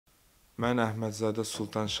Mən Əhmədzadə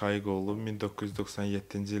Sultan Şaiqoğlu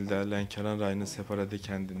 1997-ci ildə Lənkəran rayonu Səfərədə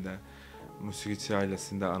kəndində musiqiçi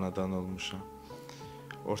ailəsində anadan olmuşam.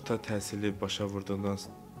 Orta təhsili başa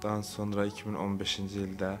vurduqdan sonra 2015-ci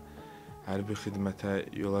ildə hərbi xidmətə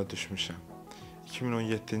yola düşmüşəm.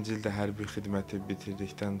 2017-ci ildə hərbi xidməti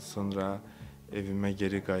bitirdikdən sonra evimə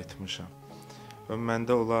geri qayıtmışam. Və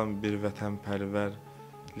məndə olan bir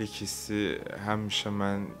vətənpərvərlik hissi həmişə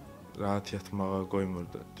mən rahat yatmağa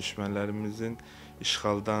qoymurdu. Düşmənlərimizin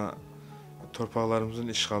torpaqlarımızın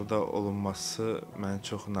işğalda olunması məni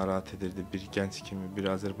çox narahat edirdi bir gənc kimi, bir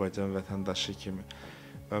Azərbaycan vətəndaşı kimi.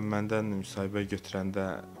 Və məndən müsahibə götürəndə,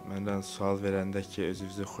 məndən sual verəndə ki,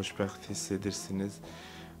 özünüzü xoşbəxt hiss edirsiniz.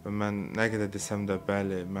 Və mən nə qədər desəm də,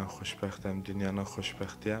 bəli, mən xoşbəxtəm, dünyanın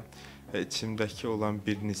xoşbəxtiyəm. Və içimdəki olan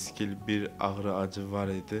bir nisgil, bir ağrı acı var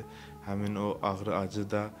idi. Həmin o ağrı acı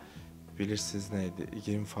da bilirsiniz nə idi?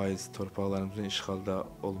 20% torpaqlarımızın işğalda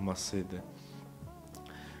olması idi.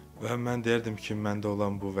 Və mən deyərdim ki, məndə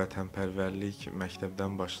olan bu vətənpərvərlik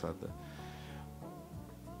məktəbdən başladı.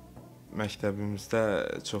 Məktəbimizdə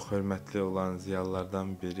çox hörmətli olan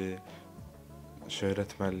ziyalılardan biri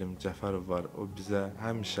Şöhrət müəllim Cəfərov var. O bizə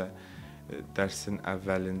həmişə dərsin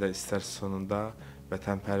əvvəlində, istər sonunda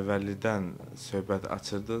vətənpərvərlikdən söhbət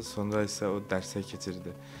açırdı, sonra isə o dərsə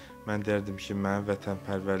keçirdi. Mən deyərdim ki, mənim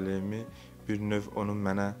vətənpərvərliyimi bir növ onun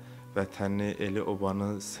mənə vətəni, eli,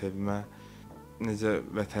 obanı sevmə, necə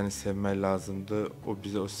vətəni sevmək lazımdır, o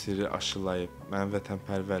bizə o sirri aşılayıb. Mənim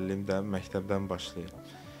vətənpərvərliyim də məktəbdən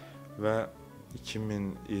başlayıb. Və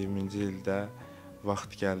 2020-ci ildə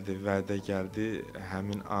vaxt gəldi, vədə gəldi,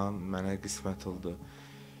 həmin an mənə qismət oldu.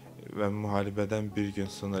 Və müharibədən bir gün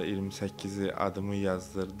sonra 28-i adımı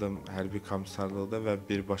yazdırdım hərbi komissarlıqda və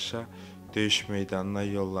birbaşa döyüş meydanına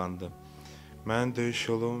yollandım. Mənim döyüş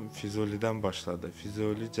yolum Füzulidən başladı.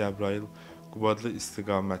 Füzuli, Cəbrayıl, Qubadlı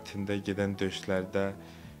istiqamətində gedən döyüşlərdə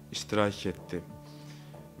iştirak etdim.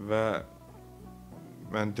 Və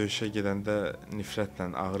mən döyüşə gedəndə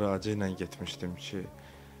nifrətlə, ağrı acı ilə getmişdim ki,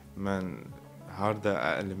 mən harada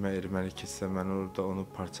əlimə erməni keçsə, mən orada onu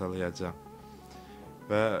parçalayacağam.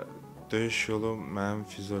 Və döyüş yolum mənim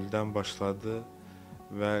Füzulidən başladı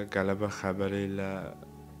və qələbə xəbəri ilə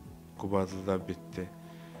Qubadlıda bitdi.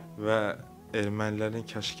 Və ermənilərin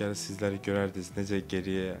kəşkəri sizləri görərdiniz, necə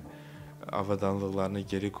geriyə, avadanlıqlarını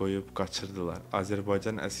geri qoyub qaçırdılar.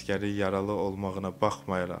 Azərbaycan əskəri yaralı olmağına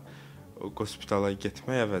baxmayaraq, qospitala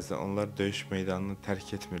getmək əvəzinə onlar döyüş meydanını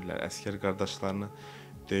tərk etmirlər. Əskər qardaşlarını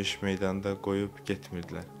döyüş meydanında qoyub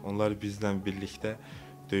getmirdilər. Onlar bizlə birlikdə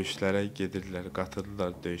döyüşlərə gedirdilər,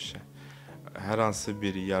 qatırdılar döyüşə. Hər hansı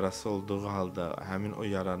bir yarası olduğu halda həmin o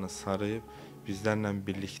yaranı sarıyıb bizlərlə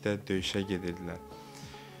birlikdə döyüşə gedirdilər.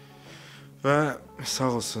 Və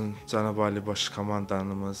sağ olsun Cənab Ali Baş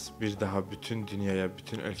Komandanımız bir daha bütün dünyaya,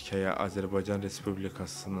 bütün ölkəyə Azərbaycan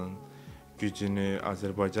Respublikasının gücünü,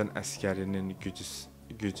 Azərbaycan əskərinin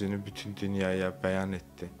gücünü bütün dünyaya bəyan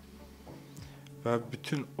etdi. Və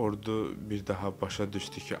bütün ordu bir daha başa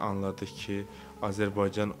düşdü ki, anladı ki,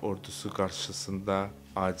 Azərbaycan ordusu qarşısında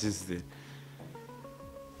acizdir.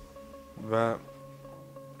 Və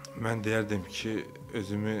mən deyərdim ki,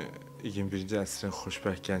 özümü 21-ci əsrin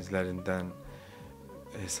xoşbəxt gənclərindən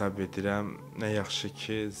hesab edirəm. Nə yaxşı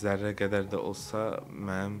ki, zərrə qədər də olsa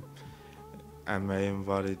mənim əməyim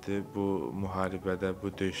var idi bu müharibədə,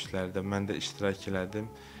 bu döyüşlərdə. Mən də iştirak elədim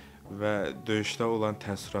və döyüşdə olan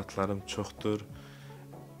təəssüratlarım çoxdur.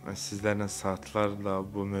 Mən sizlərlə saatlarla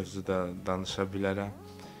bu mövzuda danışa bilərəm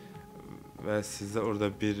və sizə orada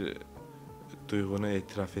bir duyğunu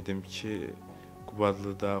etiraf edim ki,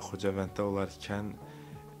 Qubadlıda, Xocavənddə olarkən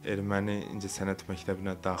Erməni İncəsənət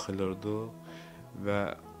Məktəbinə daxil oldu və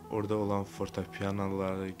orada olan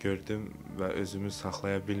fortepianoları gördüm və özümü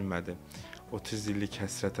saxlaya bilmədim. 30 illik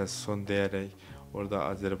həsrətə son deyərək orada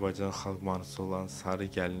Azərbaycan xalq mahnısı olan Sarı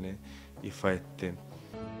Gəlini ifa etdim.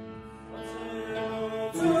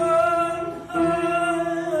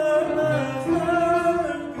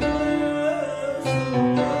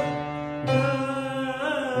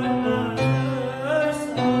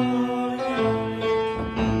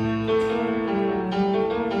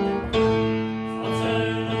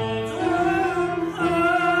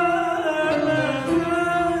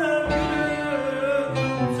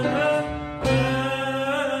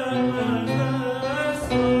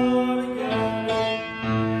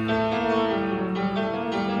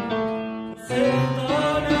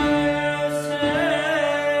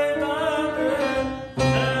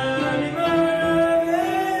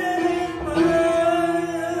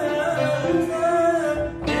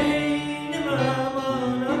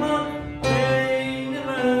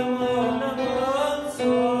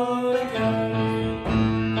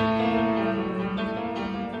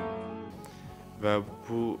 və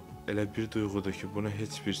bu elə bir duyğudur ki, bunu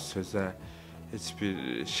heç bir sözə, heç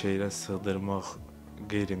bir şeirə sığdırmaq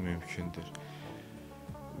qeyri-mümkündür.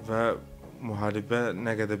 Və müharibə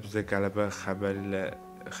nə qədər bizə qələbə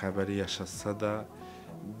xəbəri yaşatsa da,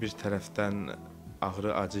 bir tərəfdən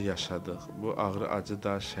ağrı acı yaşadıq. Bu ağrı acı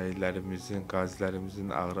da şəhidlərimizin,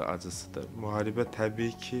 qazilərimizin ağrı acısıdır. Müharibə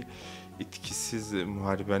təbii ki, itkisiz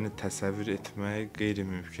müharibəni təsəvvür etmək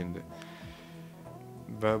qeyri-mümkündür.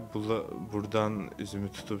 Və buradan üzümü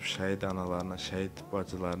tutub şəhid analarına, şəhid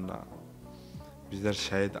bacılarına, bizlər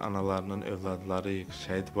şəhid analarının övladlarıyıq,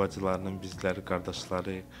 şəhid bacılarının bizlər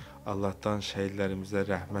qardaşlarıyıq. Allahdan şəhidlərimizə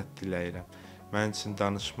rəhmət diləyirəm. Mənim üçün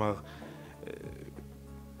danışmaq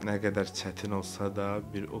nə qədər çətin olsa da,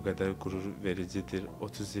 bir o qədər qürur vericidir.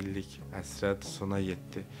 30 illik həsrət sona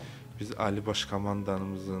yetdi. Biz Ali Baş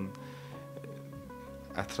Komandanımızın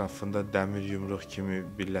ətrafında dəmir yumruq kimi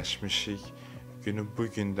birləşmişik. Günü bu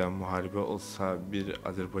gündə müharibə olsa, bir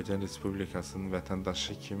Azərbaycan Respublikasının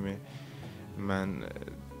vətəndaşı kimi mən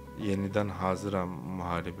yenidən hazıram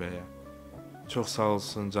müharibəyə. Çox sağ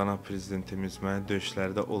olsun cənab prezidentimiz məni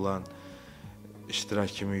döyüşlərdə olan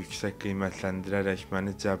iştirakımı yüksək qiymətləndirərək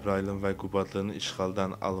məni Cəbrayılın və Qubadlının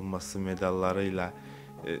işğaldan alınması medalları ilə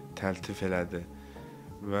təltif elədi.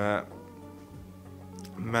 Və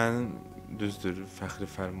mənim düzdür, fəxri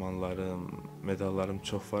fərmanlarım, medallarım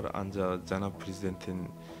çox var, ancaq cənab prezidentin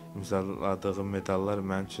imzaladığı medallar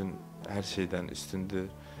mənim üçün hər şeydən üstündür.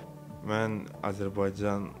 Mən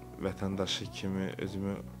Azərbaycan vətəndaşı kimi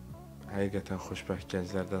özümü həqiqətən xoşbəxt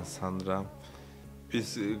gənclərdən sanıram.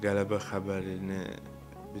 Biz qələbə xəbərini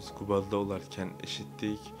biz Qubadda olarkən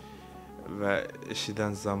eşitdik və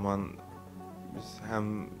eşidən zaman biz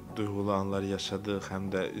həm duyğulu anlar yaşadıq, həm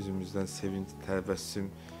də üzümüzdən sevinç, təbəssüm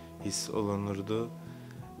hiss olunurdu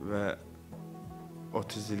və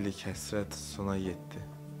 30 illik həsrət sona yetdi.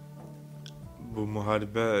 Bu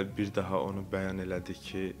müharibə bir daha onu bəyan elədi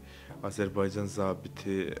ki, Azərbaycan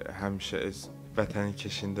zabiti həmişə öz vətənin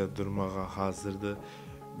keşiyində durmağa hazırdır.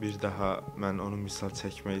 Bir daha mən onu misal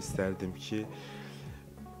çəkmək istərdim ki,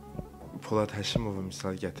 Polad Həşimovu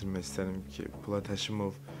misal gətirmək istərdim ki, Polad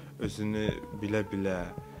Həşimov özünü bilə-bilə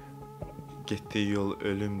getdiyi yol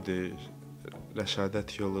ölümdür,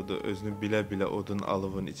 rəşadət yoludur, özünü bilə-bilə odun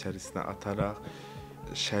alovun içərisinə ataraq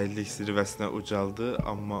şəhidlik zirvəsinə ucaldı,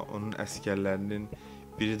 amma onun əsgərlərinin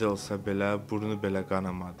biri də olsa belə, burnu belə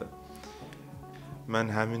qanamadı. Mən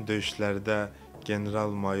həmin döyüşlərdə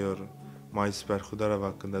general-mayor Mayıs Bərxudarov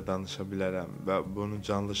haqqında danışa bilərəm və bunun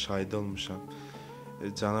canlı şahidi olmuşam.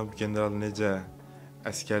 Cənab general necə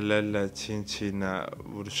əsgərlərlə çiyin-çiyinə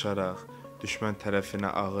vuruşaraq, düşmən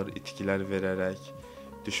tərəfinə ağır itkilər verərək,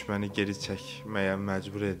 düşməni geri çəkməyə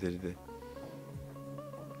məcbur edirdi.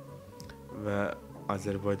 Və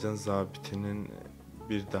Azərbaycan zabitinin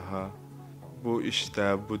bir daha bu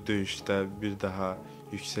işdə, bu döyüşdə bir daha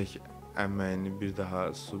yüksək əməyini bir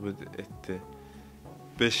daha sübut etdi.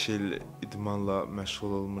 5 il idmanla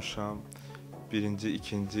məşğul olmuşam. 1-ci,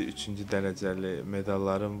 2-ci, 3-cü dərəcəli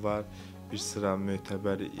medallarım var. Bir sıra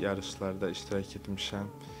mötəbər yarışlarda iştirak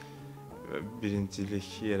etmişəm. Birincilik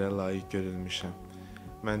yerə layiq görülmüşəm.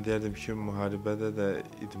 Mən deyərdim ki, müharibədə də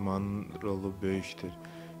idmanın rolu böyükdür.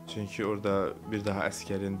 Çünki orada bir daha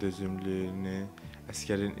əsgərin dözümlülüyünü,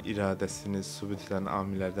 əsgərin iradəsini sübut edən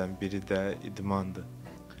amillərdən biri də idmandır.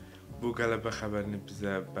 Bu qələbə xəbərini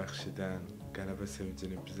bizə bəxş edən, qələbə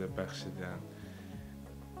sevincini bizə bəxş edən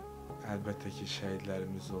əlbəttə ki,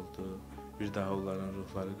 şəhidlərimiz oldu. Bir daha onların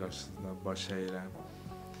ruhları qarşısında baş əyirəm.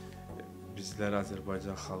 Bizlər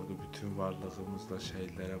Azərbaycan xalqı bütün varlığımızla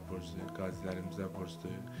şəhidlərə borcluyuq, qazilərimizə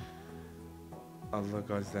borcluyuq. Allah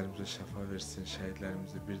qazilərimizə şəfa versin,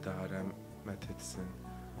 şəhidlərimizə bir daha rəhmət etsin.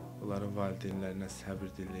 Onların valideynlərinə səbir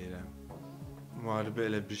diləyirəm. Müharibə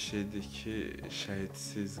elə bir şeydir ki,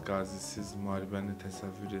 şəhidsiz, qazisiz müharibəni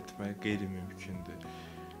təsəvvür etmək qeyri-mümkündür.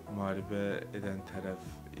 Müharibə edən tərəf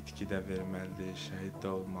itki də verməlidir, şəhid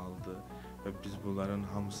də olmalıdır və biz bunların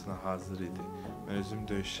hamısına hazır idik. Mən özüm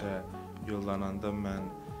döyüşə yollananda mən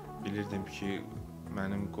bilirdim ki,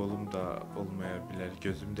 mənim qolum da olmaya bilər,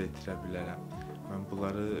 gözüm də itirə bilərəm. Mən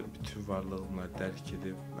bunları bütün varlığımla dərk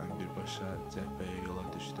edib, mən birbaşa cəhbəyə yola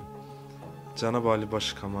düşdüm. Cənab Ali Baş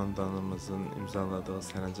Komandanımızın imzaladığı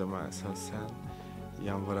sərəncama əsasən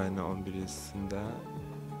yanvar ayının 11-sində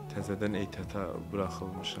təzədən ehtiyata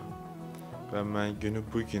buraxılmışam. Və mən günü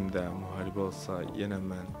bu gündə müharibə olsa, yenə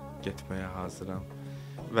mən getməyə hazıram.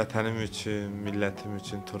 Vətənim üçün, millətim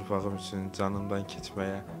üçün, torpağım üçün canımdan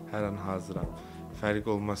keçməyə hər an hazıram.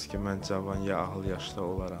 Fərq olmaz ki, mən cavan ya ahıl yaşda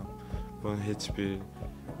olaram. Bunun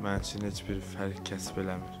mənim üçün heç bir fərq kəsb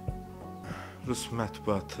eləmir. Rus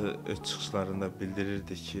mətbuatı öz çıxışlarında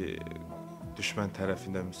bildirirdi ki, düşmən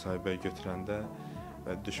tərəfində müsahibə götürəndə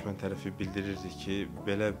və düşmən tərəfi bildirirdi ki,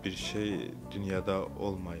 belə bir şey dünyada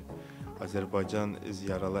olmayıb. Azərbaycan öz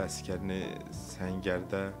yaralı əskərini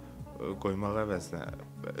səngərdə qoymaq əvəzinə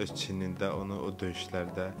öz çinində onu o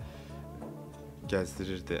döyüşlərdə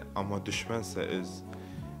gəzdirirdi. Amma düşmənsə öz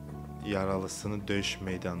yaralısını döyüş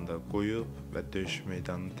meydanında qoyub və döyüş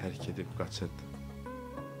meydanını tərk edib qaçırdı.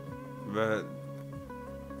 Və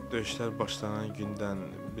döyüşlər başlanan gündən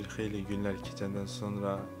bir xeyli günlər keçəndən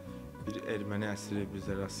sonra bir erməni əsiri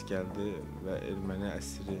bizə rast gəldi və erməni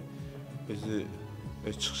əsiri özü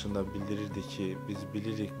öz çıxışında bildirirdi ki, biz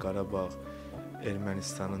bilirik Qarabağ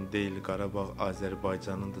Ermənistanın deyil, Qarabağ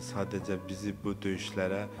Azərbaycanındır, sadəcə bizi bu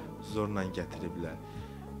döyüşlərə zorla gətiriblər.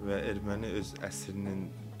 Və erməni öz əsrinin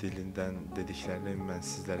dilindən dediklərini mən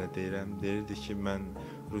sizlərə deyirəm. Deyirdi ki, mən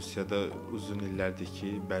Rusiyada uzun illərdir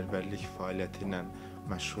ki, bərbərlik fəaliyyəti ilə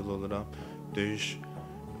məşğul oluram. Döyüş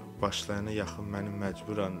başlayana yaxın məni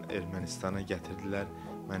məcburan Ermənistana gətirdilər,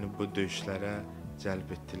 məni bu döyüşlərə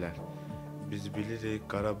cəlb etdilər. Biz bilirik,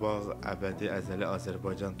 Qarabağ əbədi əzəli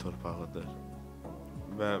Azərbaycan torpağıdır.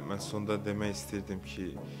 Və mən sonda demək istirdim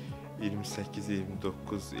ki,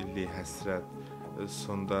 28-29 illik həsrət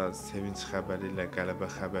sonda sevinç xəbəri ilə, qələbə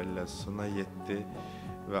xəbəri ilə sona yetdi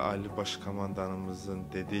və Ali Baş Komandanımızın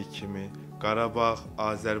dediyi kimi Qarabağ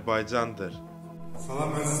Azərbaycandır.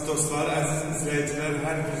 Salam əziz dostlar, əziz izləyicilər,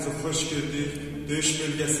 hər birinizi xoş gördük. Döyüş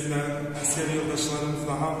bölgəsindən əsgər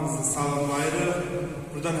yoldaşlarımızla hamımızı salamlayırıq.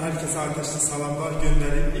 Buradan hər kəsə atəşli salamlar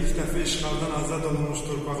göndərib. İlk dəfə işğaldan azad olunmuş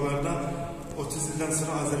torpaqlarda 30 ildən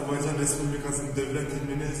sonra Azərbaycan Respublikasının dövlət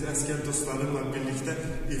himnini əsgər dostlarımla birlikdə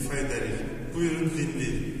ifa edərik. Buyurun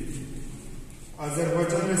dinləyin.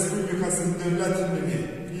 Azərbaycan Respublikasının dövlət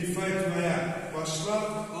himnini ifa etməyə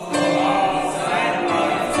başla.